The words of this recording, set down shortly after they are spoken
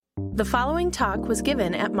The following talk was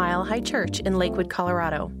given at Mile High Church in Lakewood,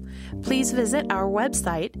 Colorado. Please visit our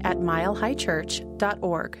website at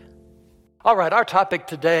milehighchurch.org. All right, our topic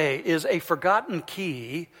today is a forgotten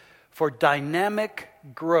key for dynamic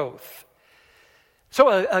growth. So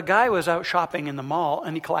a guy was out shopping in the mall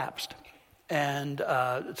and he collapsed. And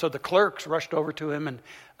so the clerks rushed over to him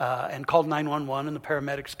and called 911, and the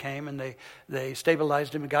paramedics came and they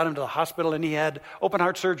stabilized him and got him to the hospital, and he had open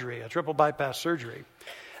heart surgery, a triple bypass surgery.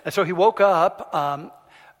 And so he woke up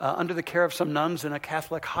under the care of some nuns in a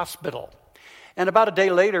Catholic hospital. And about a day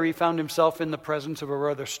later, he found himself in the presence of a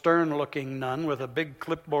rather stern-looking nun with a big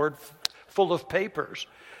clipboard full of papers.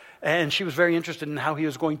 And she was very interested in how he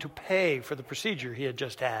was going to pay for the procedure he had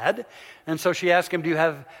just had. And so she asked him, "Do you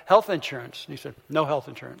have health insurance?" And he said, "No health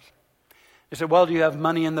insurance." He said, "Well, do you have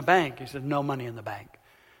money in the bank?" He said, "No money in the bank."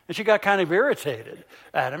 And she got kind of irritated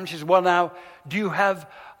at him. She said, "Well, now, do you have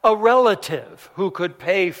a relative who could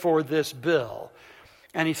pay for this bill?"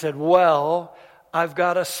 And he said, "Well, I've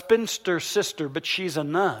got a spinster sister, but she's a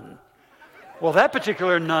nun." Well, that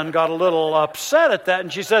particular nun got a little upset at that,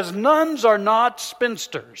 and she says, "Nuns are not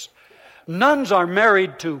spinsters. Nuns are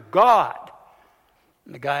married to God."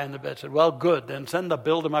 And the guy in the bed said, "Well, good, then send the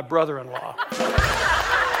bill to my brother-in-law."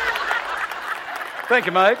 Thank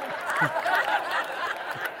you, Mike.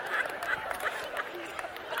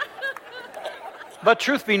 But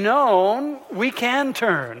truth be known, we can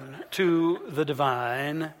turn to the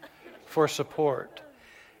divine for support.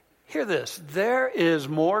 Hear this, there is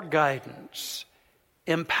more guidance,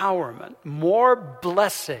 empowerment, more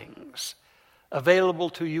blessings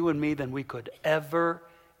available to you and me than we could ever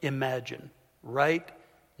imagine right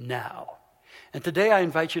now. And today I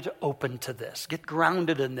invite you to open to this, get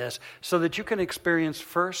grounded in this, so that you can experience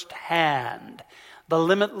firsthand the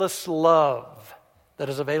limitless love that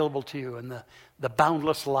is available to you and the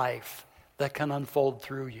boundless life that can unfold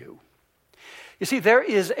through you. You see, there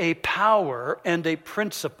is a power and a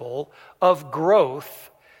principle of growth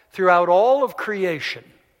throughout all of creation.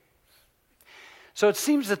 So it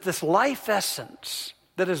seems that this life essence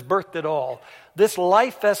that has birthed it all, this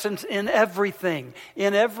life essence in everything,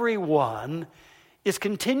 in everyone, is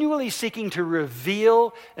continually seeking to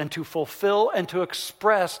reveal and to fulfill and to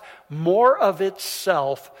express more of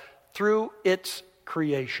itself through its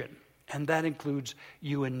creation. And that includes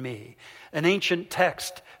you and me. An ancient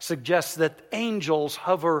text suggests that angels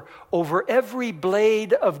hover over every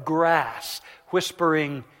blade of grass,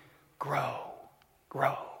 whispering, "Grow,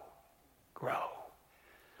 grow, grow."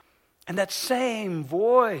 And that same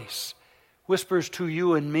voice whispers to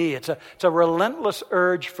you and me. It's a relentless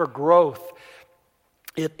urge for growth.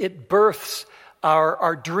 It births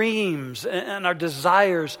our dreams and our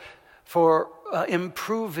desires for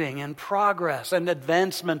improving and progress and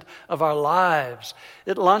advancement of our lives.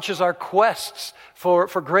 It launches our quests for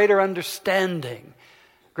greater understanding,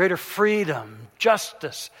 greater freedom,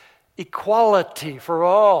 justice, equality for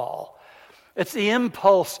all. It's the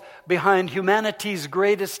impulse behind humanity's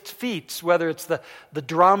greatest feats, whether it's the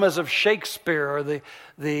dramas of Shakespeare or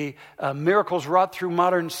the miracles wrought through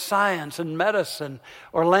modern science and medicine,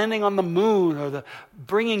 or landing on the moon, or the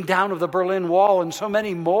bringing down of the Berlin Wall, and so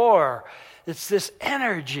many more. It's this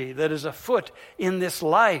energy that is afoot in this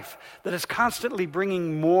life that is constantly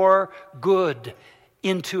bringing more good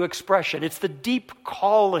into expression. It's the deep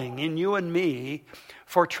calling in you and me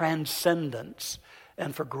for transcendence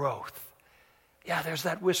and for growth. Yeah, there's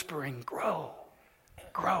that whispering, grow,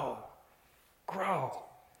 grow, grow.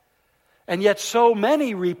 And yet so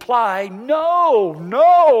many reply, no,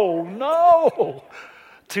 no, no,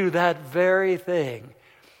 to that very thing.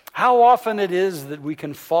 How often it is that we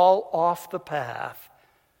can fall off the path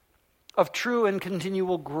of true and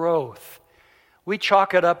continual growth. We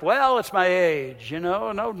chalk it up, well, it's my age,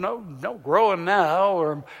 no growing now,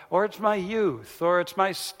 or it's my youth, or it's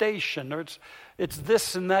my station, or it's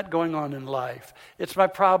this and that going on in life. It's my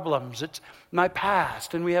problems, it's my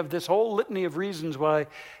past, and we have this whole litany of reasons why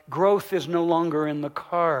growth is no longer in the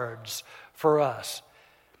cards for us.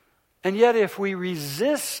 And yet if we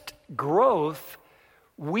resist growth,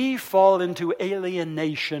 we fall into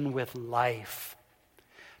alienation with life.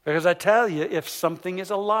 Because I tell you, if something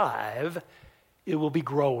is alive, it will be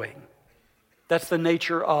growing. That's the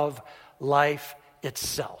nature of life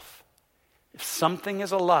itself. If something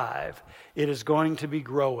is alive, it is going to be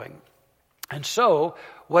growing. And so,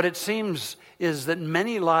 what it seems is that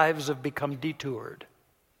many lives have become detoured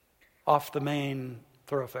off the main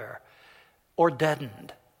thoroughfare or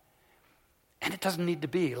deadened. And it doesn't need to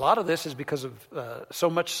be. A lot of this is because of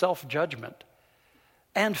so much self-judgment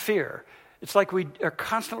and fear. It's like we are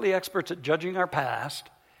constantly experts at judging our past,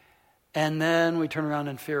 and then we turn around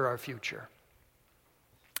and fear our future.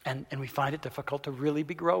 and we find it difficult to really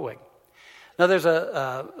be growing. Now, there's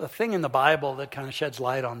a thing in the Bible that kind of sheds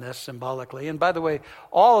light on this symbolically. And by the way,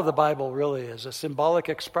 all of the Bible really is a symbolic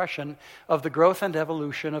expression of the growth and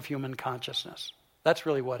evolution of human consciousness. That's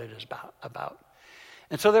really what it is about.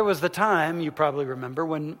 And so there was the time, you probably remember,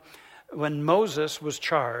 when Moses was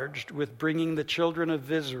charged with bringing the children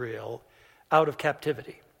of Israel out of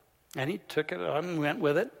captivity. And he took it on and went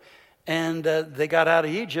with it. And they got out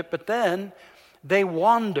of Egypt, but then they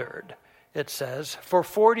wandered, it says, for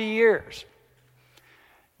 40 years.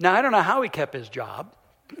 Now, I don't know how he kept his job,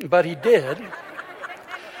 but he did.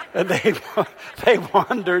 And they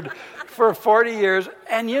wandered for 40 years.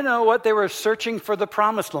 And you know what? They were searching for the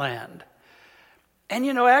promised land. And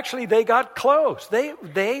actually they got close. They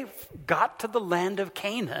got to the land of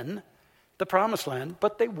Canaan, the promised land,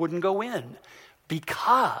 but they wouldn't go in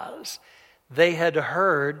because they had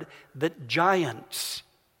heard that giants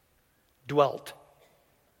dwelt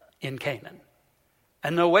in Canaan.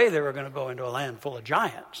 And no way they were going to go into a land full of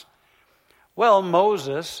giants. Well,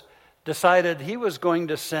 Moses decided he was going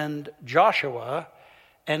to send Joshua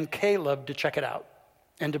and Caleb to check it out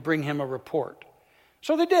and to bring him a report.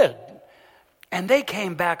 So they did. And they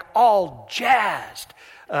came back all jazzed.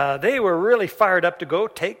 They were really fired up to go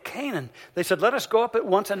take Canaan. They said, let us go up at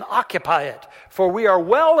once and occupy it, for we are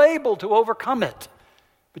well able to overcome it.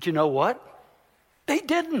 But you know what? They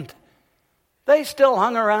didn't. They still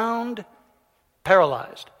hung around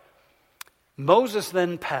paralyzed. Moses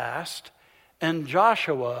then passed, and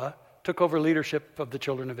Joshua took over leadership of the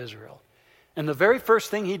children of Israel. And the very first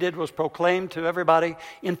thing he did was proclaim to everybody,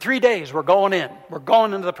 in 3 days we're going in. We're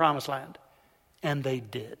going into the promised land. And they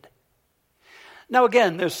did. Now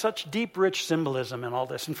again, there's such deep, rich symbolism in all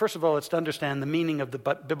this. And first of all, it's to understand the meaning of the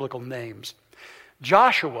biblical names.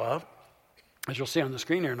 Joshua, as you'll see on the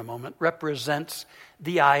screen here in a moment, represents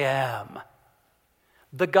the I am.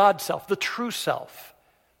 The God self, the true self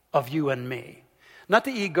of you and me. Not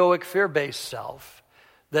the egoic, fear-based self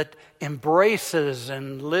that embraces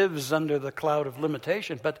and lives under the cloud of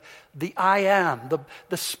limitation, but the I am,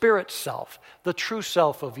 the spirit self, the true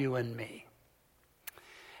self of you and me.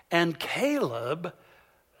 And Caleb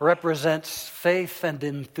represents faith and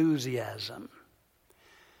enthusiasm.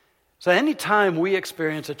 So anytime we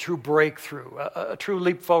experience a true breakthrough, a true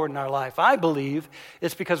leap forward in our life, I believe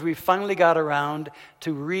it's because we finally got around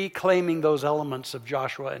to reclaiming those elements of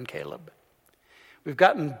Joshua and Caleb. We've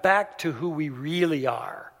gotten back to who we really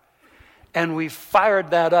are. And we've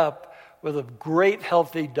fired that up with a great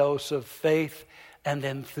healthy dose of faith and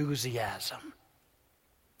enthusiasm.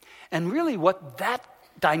 And really what that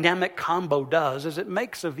dynamic combo does is it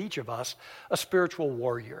makes of each of us a spiritual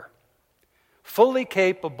warrior, fully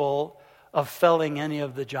capable of felling any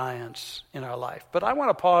of the giants in our life. But I want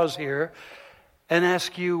to pause here and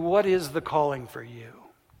ask you, what is the calling for you?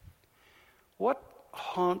 What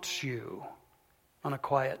haunts you on a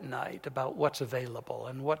quiet night about what's available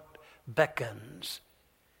and what beckons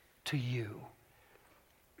to you?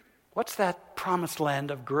 What's that promised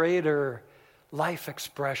land of greater life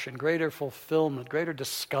expression, greater fulfillment, greater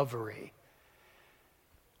discovery?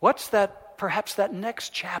 What's that, perhaps that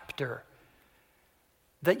next chapter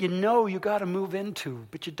that you got to move into,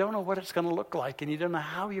 but you don't know what it's going to look like and you don't know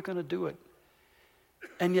how you're going to do it.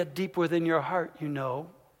 And yet deep within your heart, you know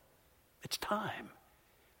it's time.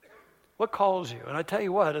 What calls you? And I tell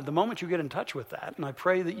you what, at the moment you get in touch with that, and I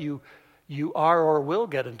pray that you are or will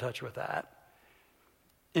get in touch with that,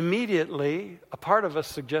 immediately a part of us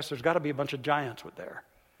suggests there's got to be a bunch of giants with there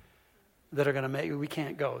that are going to make, we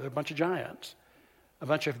can't go. They're a bunch of giants. A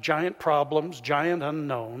bunch of giant problems, giant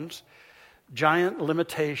unknowns, giant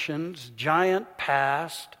limitations, giant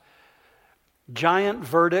past, giant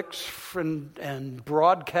verdicts and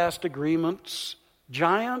broadcast agreements,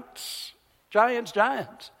 giants.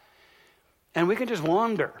 And we can just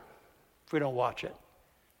wander if we don't watch it.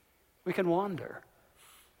 We can wander.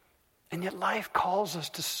 And yet life calls us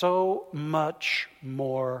to so much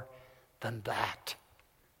more than that.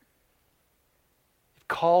 It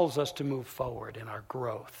calls us to move forward in our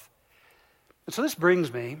growth. And so this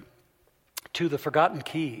brings me to the forgotten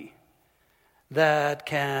key that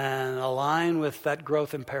can align with that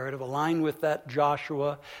growth imperative, align with that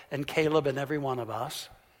Joshua and Caleb and every one of us.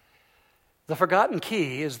 The forgotten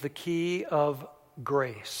key is the key of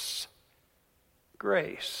grace.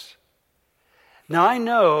 Grace. Now I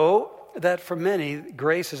know that for many,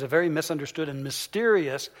 grace is a very misunderstood and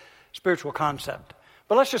mysterious spiritual concept.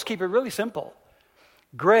 But let's just keep it really simple.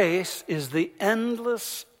 Grace is the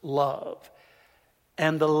endless love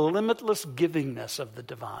and the limitless givingness of the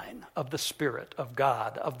divine, of the Spirit, of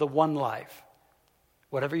God, of the one life,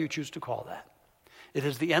 whatever you choose to call that. It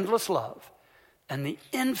is the endless love and the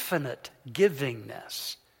infinite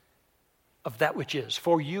givingness of that which is,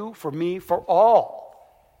 for you, for me, for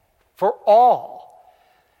all. For all.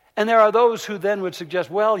 And there are those who then would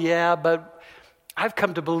suggest, well, yeah, but I've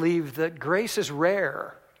come to believe that grace is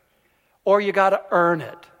rare, or you got to earn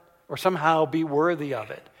it, or somehow be worthy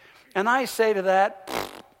of it. And I say to that,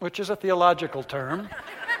 which is a theological term,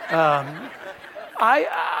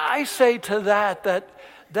 I say to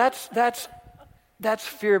that's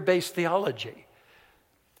fear-based theology.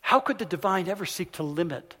 How could the divine ever seek to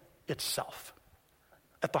limit itself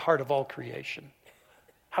at the heart of all creation?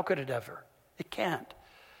 How could it ever? It can't.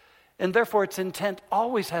 And therefore its intent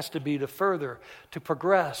always has to be to further, to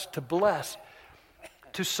progress, to bless,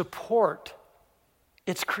 to support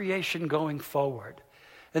its creation going forward.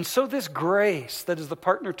 And so this grace that is the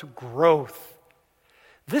partner to growth,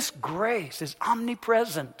 this grace is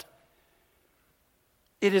omnipresent.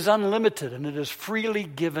 It is unlimited and it is freely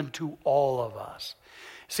given to all of us.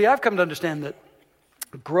 See, I've come to understand that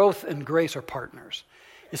growth and grace are partners.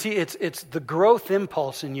 You see, it's the growth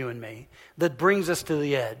impulse in you and me that brings us to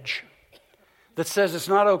the edge, that says it's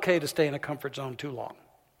not okay to stay in a comfort zone too long.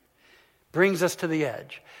 Brings us to the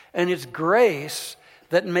edge. And it's grace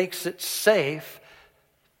that makes it safe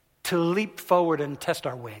to leap forward and test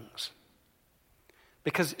our wings.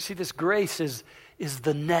 Because, see, this grace is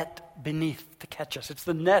the net beneath to catch us. It's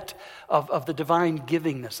the net of the divine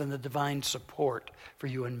givingness and the divine support for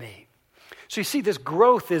you and me. So you see, this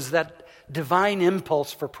growth is that divine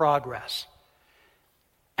impulse for progress.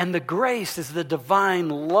 And the grace is the divine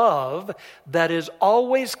love that is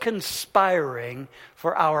always conspiring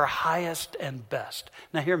for our highest and best.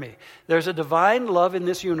 Now hear me. There's a divine love in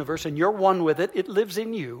this universe, and you're one with it. It lives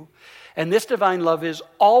in you. And this divine love is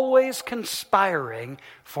always conspiring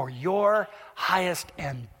for your highest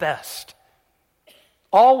and best.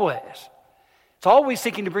 Always. It's always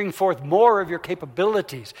seeking to bring forth more of your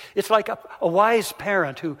capabilities. It's like a wise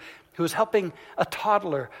parent who is helping a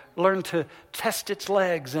toddler learn to test its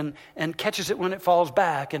legs and catches it when it falls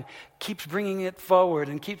back and keeps bringing it forward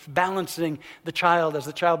and keeps balancing the child as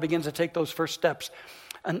the child begins to take those first steps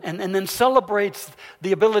and then celebrates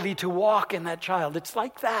the ability to walk in that child. It's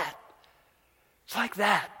like that. It's like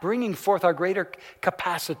that, bringing forth our greater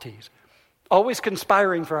capacities, always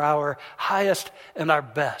conspiring for our highest and our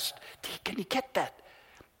best. Can you get that?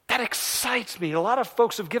 That excites me. A lot of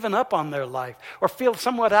folks have given up on their life or feel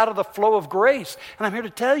somewhat out of the flow of grace. And I'm here to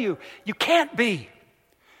tell you, you can't be.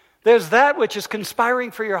 There's that which is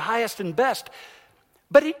conspiring for your highest and best,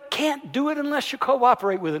 but it can't do it unless you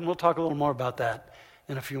cooperate with it. And we'll talk a little more about that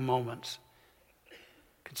in a few moments.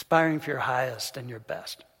 Conspiring for your highest and your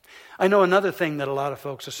best. I know another thing that a lot of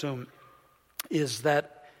folks assume is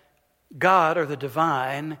that God or the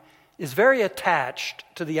divine is very attached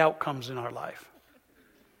to the outcomes in our life.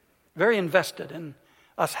 Very invested in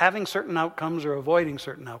us having certain outcomes or avoiding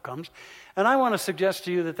certain outcomes. And I want to suggest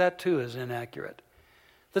to you that that too is inaccurate.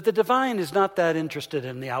 That the divine is not that interested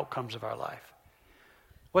in the outcomes of our life.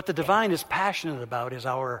 What the divine is passionate about is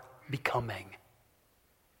our becoming.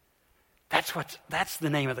 That's the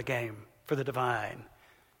name of the game for the divine.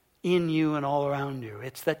 In you and all around you.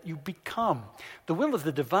 It's that you become. The will of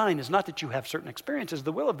the divine is not that you have certain experiences.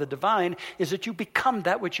 The will of the divine is that you become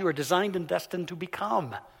that which you are designed and destined to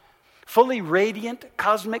become. Fully radiant,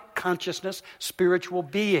 cosmic consciousness, spiritual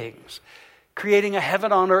beings, creating a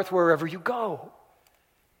heaven on earth wherever you go.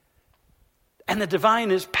 And the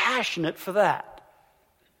divine is passionate for that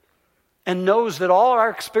and knows that all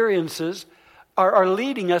our experiences are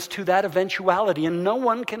leading us to that eventuality, and no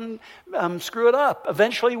one can screw it up.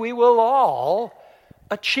 Eventually we will all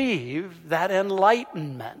achieve that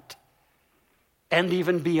enlightenment and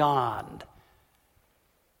even beyond.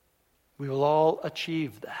 We will all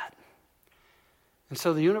achieve that. And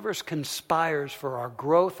so the universe conspires for our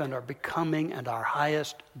growth and our becoming and our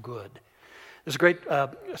highest good. There's a great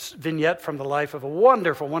vignette from the life of a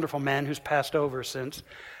wonderful, wonderful man who's passed over since.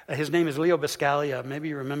 His name is Leo Biscaglia. Maybe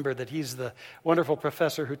you remember that he's the wonderful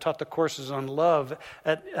professor who taught the courses on love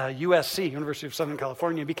at USC, University of Southern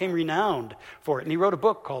California, and became renowned for it. And he wrote a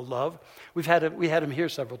book called Love. We had him here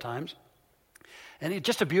several times. And he's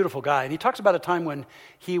just a beautiful guy. And he talks about a time when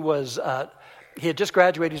he had just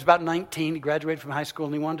graduated. He was about 19. He graduated from high school,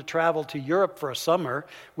 and he wanted to travel to Europe for a summer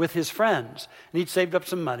with his friends. And he'd saved up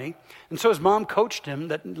some money. And so his mom coached him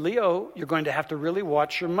that, Leo, you're going to have to really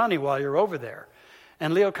watch your money while you're over there.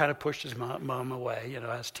 And Leo kind of pushed his mom away,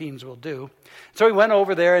 as teens will do. So he went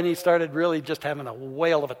over there, and he started really just having a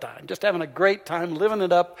whale of a time, just having a great time, living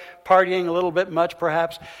it up, partying a little bit much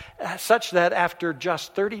perhaps, such that after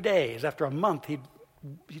just 30 days, after a month, he'd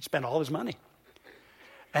spent all his money.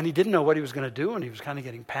 And he didn't know what he was going to do, and he was kind of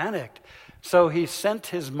getting panicked. So he sent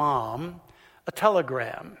his mom a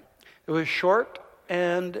telegram. It was short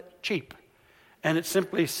and cheap. And it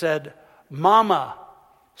simply said, "Mama,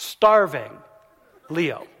 starving,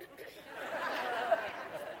 Leo."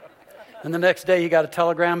 And the next day he got a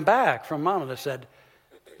telegram back from Mama that said,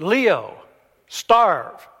 "Leo,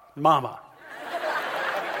 starve, Mama."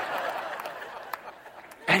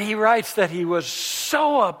 And he writes that he was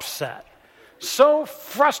so upset, so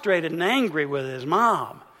frustrated and angry with his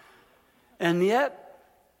mom. And yet,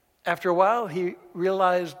 after a while, he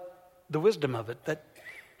realized the wisdom of it, that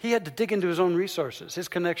he had to dig into his own resources, his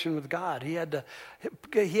connection with God. He had to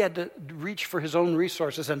reach for his own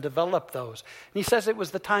resources and develop those. And he says it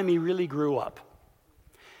was the time he really grew up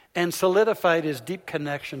and solidified his deep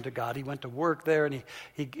connection to God. He went to work there, and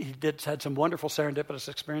he had some wonderful serendipitous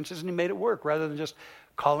experiences, and he made it work rather than just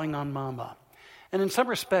calling on Mama. And in some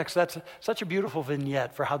respects, that's such a beautiful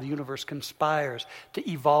vignette for how the universe conspires to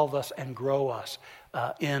evolve us and grow us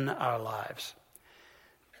in our lives.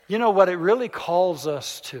 You know, what it really calls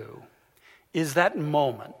us to is that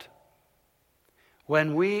moment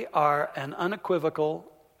when we are an unequivocal,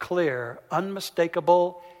 clear,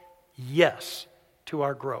 unmistakable yes to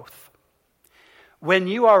our growth. When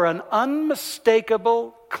you are an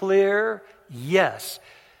unmistakable, clear yes,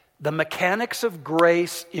 the mechanics of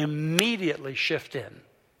grace immediately shift in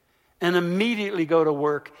and immediately go to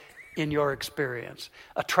work in your experience,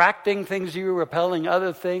 attracting things to you, repelling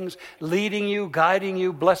other things, leading you, guiding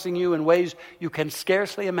you, blessing you in ways you can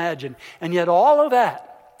scarcely imagine. And yet all of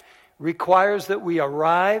that requires that we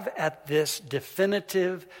arrive at this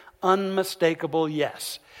definitive, unmistakable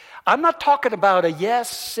yes. I'm not talking about a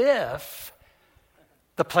yes if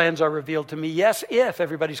the plans are revealed to me. Yes if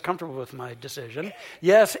everybody's comfortable with my decision.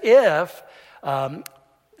 Yes if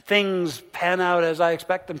things pan out as I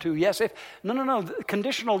expect them to. Yes if. No.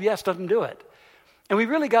 Conditional yes doesn't do it. And we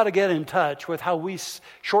really got to get in touch with how we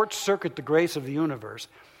short-circuit the grace of the universe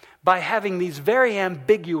by having these very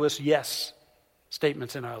ambiguous yes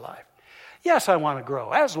statements in our life. Yes, I want to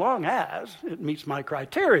grow, as long as it meets my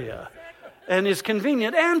criteria and is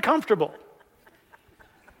convenient and comfortable.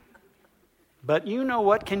 But you know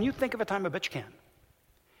what? Can you think of a time? I bet you can.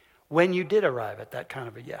 When you did arrive at that kind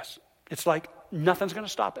of a yes. It's like nothing's going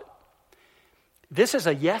to stop it. This is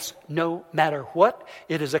a yes no matter what.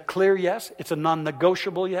 It is a clear yes. It's a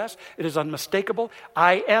non-negotiable yes. It is unmistakable.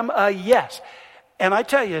 I am a yes. And I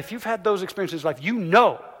tell you, if you've had those experiences in life, you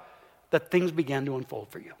know that things began to unfold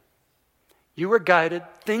for you. You were guided.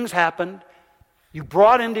 Things happened. You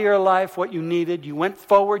brought into your life what you needed. You went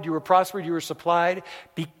forward. You were prospered. You were supplied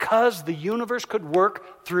because the universe could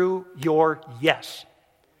work through your yes.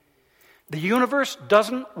 The universe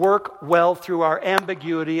doesn't work well through our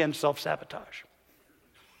ambiguity and self-sabotage.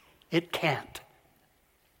 It can't.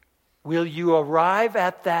 Will you arrive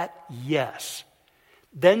at that yes?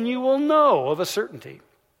 Then you will know of a certainty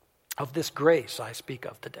of this grace I speak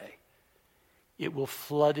of today. It will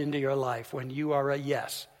flood into your life when you are a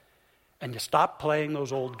yes. And you stop playing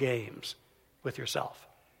those old games with yourself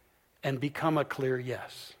and become a clear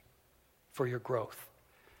yes for your growth.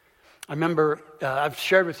 I remember, I've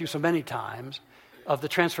shared with you so many times of the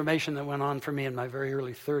transformation that went on for me in my very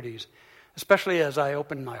early 30s, especially as I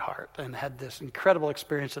opened my heart and had this incredible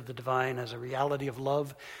experience of the divine as a reality of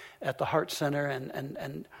love at the heart center,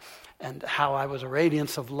 and how I was a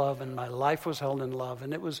radiance of love and my life was held in love.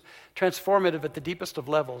 And it was transformative at the deepest of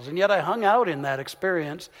levels. And yet I hung out in that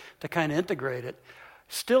experience to kind of integrate it,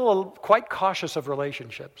 still quite cautious of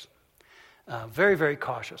relationships, very, very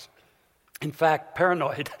cautious. In fact,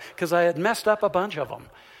 paranoid, because I had messed up a bunch of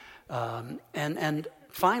them. And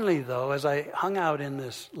finally, though, as I hung out in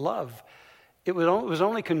this love, it was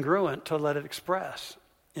only congruent to let it express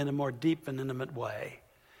in a more deep and intimate way.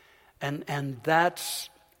 And that's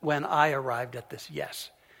when I arrived at this yes.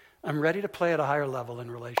 I'm ready to play at a higher level in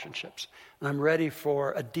relationships. And I'm ready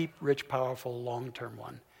for a deep, rich, powerful, long-term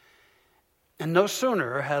one. And no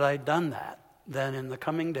sooner had I done that than in the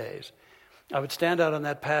coming days, I would stand out on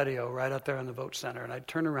that patio right out there on the vote center, and I'd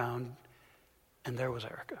turn around, and there was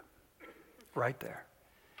Erica, right there.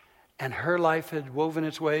 And her life had woven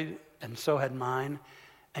its way, and so had mine.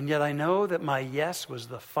 And yet I know that my yes was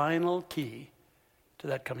the final key to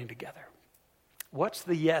that coming together. What's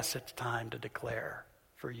the yes it's time to declare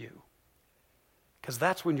for you? Because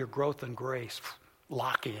that's when your growth and grace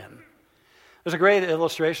lock in. There's a great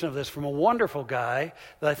illustration of this from a wonderful guy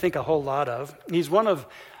that I think a whole lot of. He's one of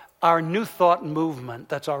our New Thought movement,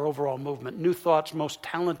 that's our overall movement, New Thought's most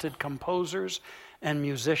talented composers and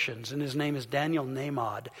musicians, and his name is Daniel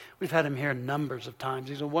Nahmod. We've had him here numbers of times.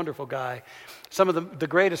 He's a wonderful guy. Some of the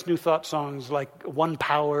greatest New Thought songs, like One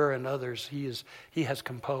Power and others, he has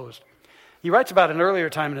composed. He writes about an earlier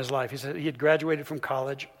time in his life. He said he had graduated from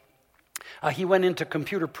college. He went into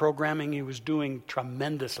computer programming. He was doing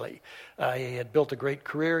tremendously. He had built a great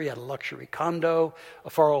career. He had a luxury condo, a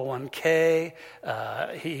 401k.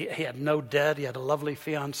 He had no debt. He had a lovely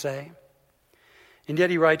fiancée. And yet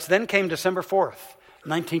he writes, then came December 4th,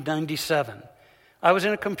 1997. I was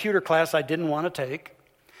in a computer class I didn't want to take,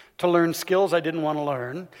 to learn skills I didn't want to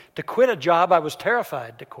learn, to quit a job I was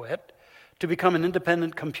terrified to quit, to become an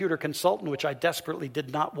independent computer consultant, which I desperately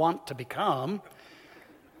did not want to become,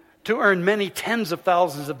 to earn many tens of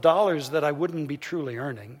thousands of dollars that I wouldn't be truly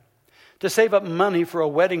earning, to save up money for a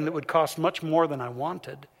wedding that would cost much more than I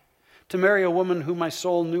wanted, to marry a woman who my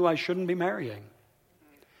soul knew I shouldn't be marrying.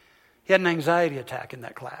 He had an anxiety attack in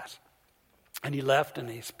that class. And he left and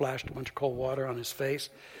he splashed a bunch of cold water on his face.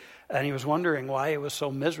 And he was wondering why he was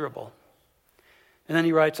so miserable. And then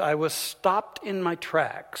he writes, I was stopped in my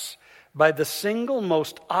tracks by the single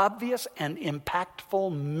most obvious and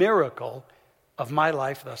impactful miracle of my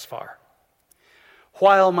life thus far.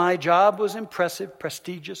 While my job was impressive,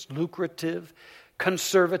 prestigious, lucrative,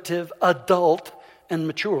 conservative, adult, and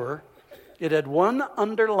mature, it had one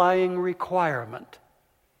underlying requirement: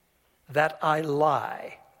 that I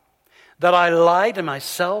lie. That I lie to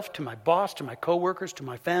myself, to my boss, to my coworkers, to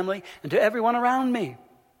my family, and to everyone around me.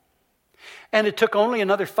 And it took only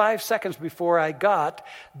another 5 seconds before I got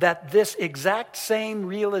that this exact same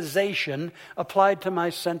realization applied to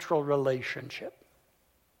my central relationship.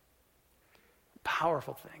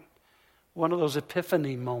 Powerful thing. One of those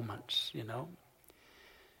epiphany moments, you know.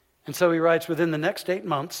 And so he writes, within the next 8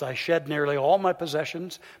 months, I shed nearly all my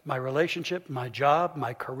possessions, my relationship, my job,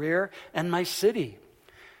 my career, and my city.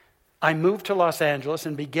 I moved to Los Angeles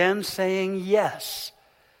and began saying yes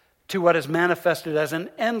to what is manifested as an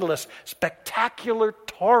endless, spectacular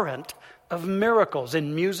torrent of miracles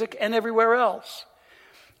in music and everywhere else.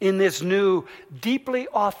 In this new, deeply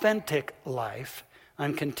authentic life,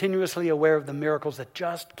 I'm continuously aware of the miracles that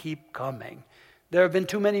just keep coming. There have been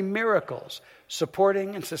too many miracles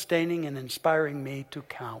supporting and sustaining and inspiring me to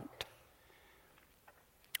count.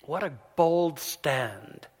 What a bold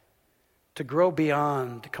stand to grow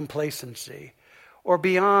beyond complacency or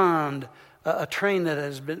beyond a train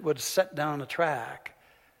that was set down a track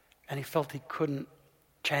and he felt he couldn't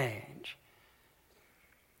change.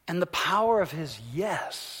 And the power of his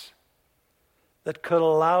yes that could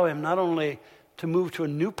allow him not only to move to a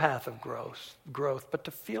new path of growth, but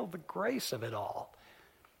to feel the grace of it all,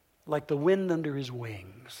 like the wind under his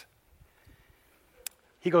wings.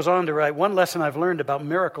 He goes on to write, one lesson I've learned about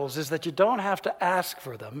miracles is that you don't have to ask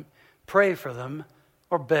for them, pray for them,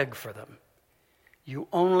 or beg for them. You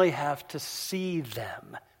only have to see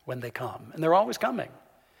them when they come. And they're always coming.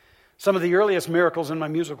 Some of the earliest miracles in my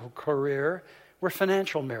musical career were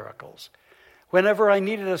financial miracles. Whenever I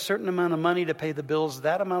needed a certain amount of money to pay the bills,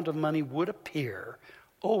 that amount of money would appear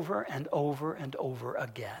over and over and over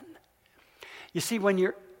again. You see, when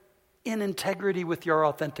you're in integrity with your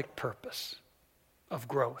authentic purpose of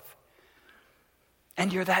growth,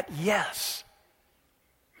 and you're that yes,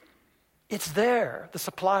 it's there. The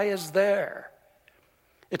supply is there.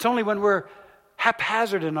 It's only when we're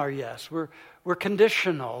haphazard in our yes, we're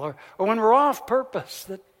conditional, or when we're off purpose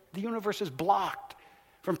that the universe is blocked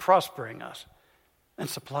from prospering us and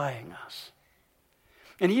supplying us.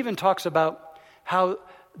 And he even talks about how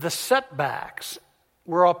the setbacks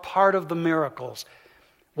were a part of the miracles.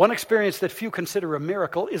 One experience that few consider a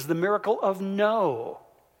miracle is the miracle of no.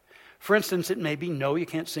 For instance, it may be, no, you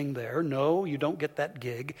can't sing there. No, you don't get that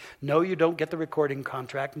gig. No, you don't get the recording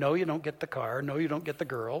contract. No, you don't get the car. No, you don't get the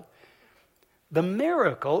girl. The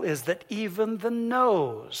miracle is that even the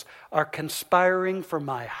no's are conspiring for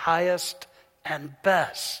my highest and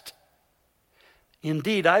best.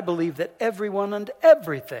 Indeed, I believe that everyone and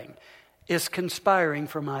everything is conspiring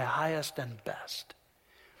for my highest and best.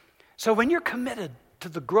 So when you're committed to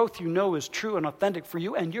the growth you know is true and authentic for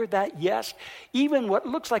you, and you're that yes, even what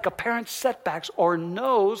looks like apparent setbacks or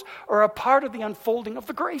no's are a part of the unfolding of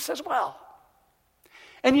the grace as well.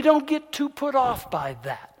 And you don't get too put off by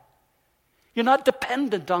that. You're not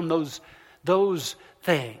dependent on those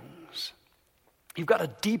things. You've got a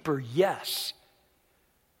deeper yes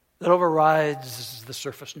that overrides the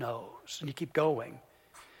surface no's, and you keep going.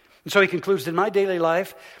 And so he concludes, in my daily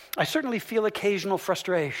life, I certainly feel occasional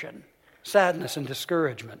frustration, sadness, and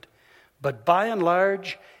discouragement. But by and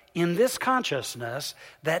large, in this consciousness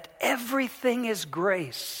that everything is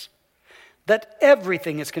grace, that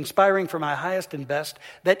everything is conspiring for my highest and best,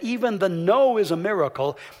 that even the no is a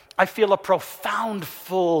miracle, I feel a profound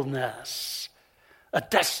fullness, a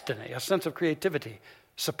destiny, a sense of creativity,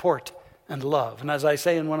 support, and love. And as I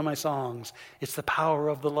say in one of my songs, it's the power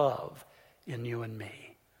of the love in you and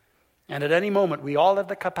me. And at any moment, we all have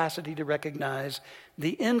the capacity to recognize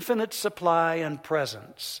the infinite supply and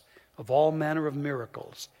presence of all manner of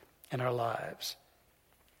miracles in our lives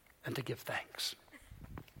and to give thanks.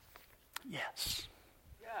 Yes.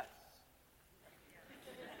 Yes.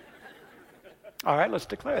 All right, let's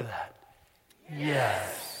declare that.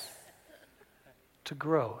 Yes. To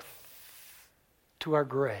growth, to our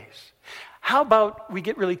grace. How about we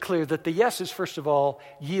get really clear that the yes is first of all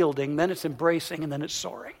yielding, then it's embracing, and then it's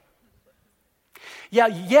soaring. Yeah,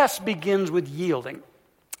 yes begins with yielding.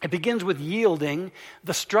 It begins with yielding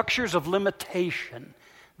the structures of limitation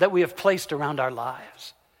that we have placed around our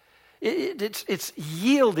lives. It's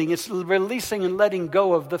yielding, it's releasing and letting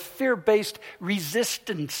go of the fear-based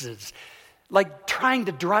resistances, like trying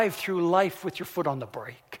to drive through life with your foot on the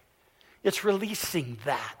brake. It's releasing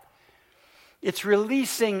that. It's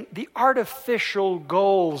releasing the artificial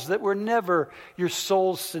goals that were never your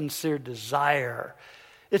soul's sincere desire.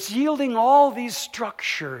 It's yielding all these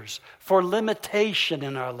structures for limitation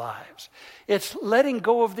in our lives. It's letting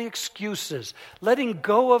go of the excuses, letting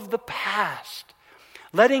go of the past,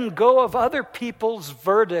 letting go of other people's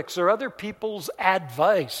verdicts or other people's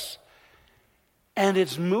advice. And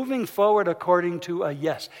it's moving forward according to a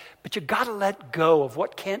yes. But you got to let go of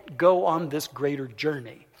what can't go on this greater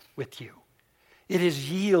journey with you. It is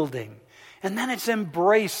yielding. And then it's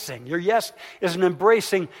embracing. Your yes is an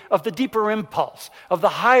embracing of the deeper impulse, of the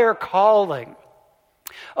higher calling,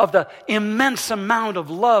 of the immense amount of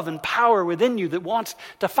love and power within you that wants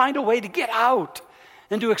to find a way to get out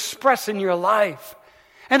and to express in your life.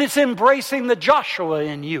 And it's embracing the Joshua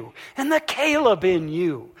in you and the Caleb in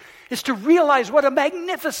you. It's to realize what a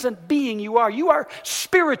magnificent being you are. You are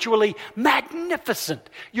spiritually magnificent.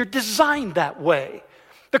 You're designed that way.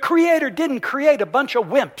 The Creator didn't create a bunch of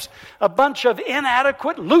wimps, a bunch of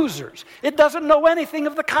inadequate losers. It doesn't know anything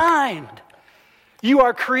of the kind. You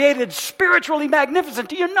are created spiritually magnificent.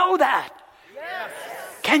 Do you know that? Yes.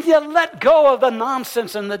 Can you let go of the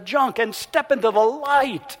nonsense and the junk and step into the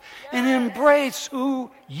light and embrace who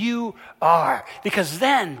you are? Because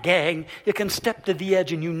then, gang, you can step to the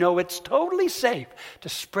edge and you know it's totally safe to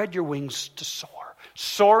spread your wings to soar,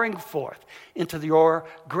 soaring forth into your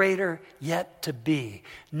greater yet to be,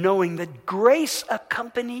 knowing that grace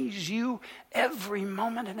accompanies you every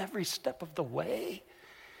moment and every step of the way,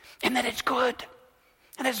 and that it's good,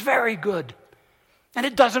 and it's very good, and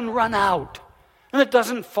it doesn't run out, and it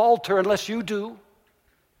doesn't falter unless you do.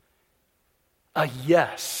 A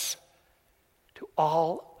yes to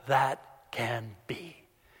all that can be.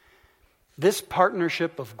 This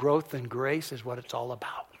partnership of growth and grace is what it's all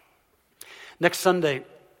about. Next Sunday,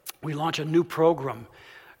 we launch a new program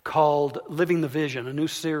called Living the Vision, a new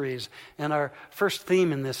series. And our first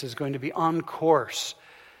theme in this is going to be On Course.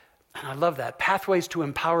 And I love that. Pathways to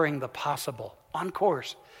Empowering the Possible. On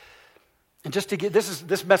Course. And just to get,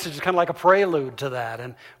 this message is kind of like a prelude to that.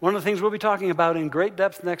 And one of the things we'll be talking about in great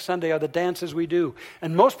depth next Sunday are the dances we do.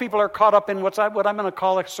 And most people are caught up in what I'm going to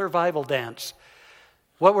call a survival dance.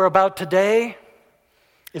 What we're about today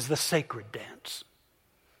is the sacred dance.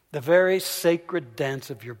 The very sacred dance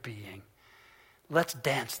of your being. Let's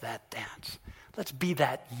dance that dance. Let's be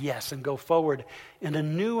that yes and go forward in a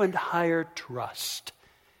new and higher trust.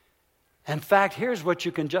 In fact, here's what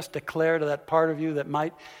you can just declare to that part of you that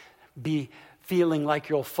might be feeling like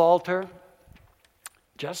you'll falter.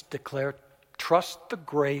 Just declare, trust the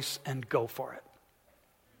grace and go for it.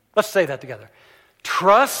 Let's say that together.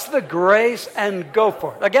 Trust the grace and go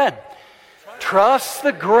for it. Again, trust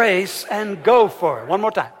the grace and go for it. One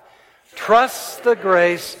more time. Trust the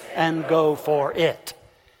grace and go for it.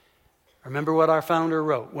 Remember what our founder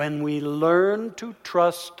wrote. When we learn to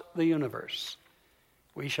trust the universe,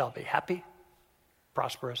 we shall be happy,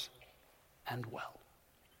 prosperous, and well.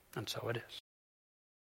 And so it is.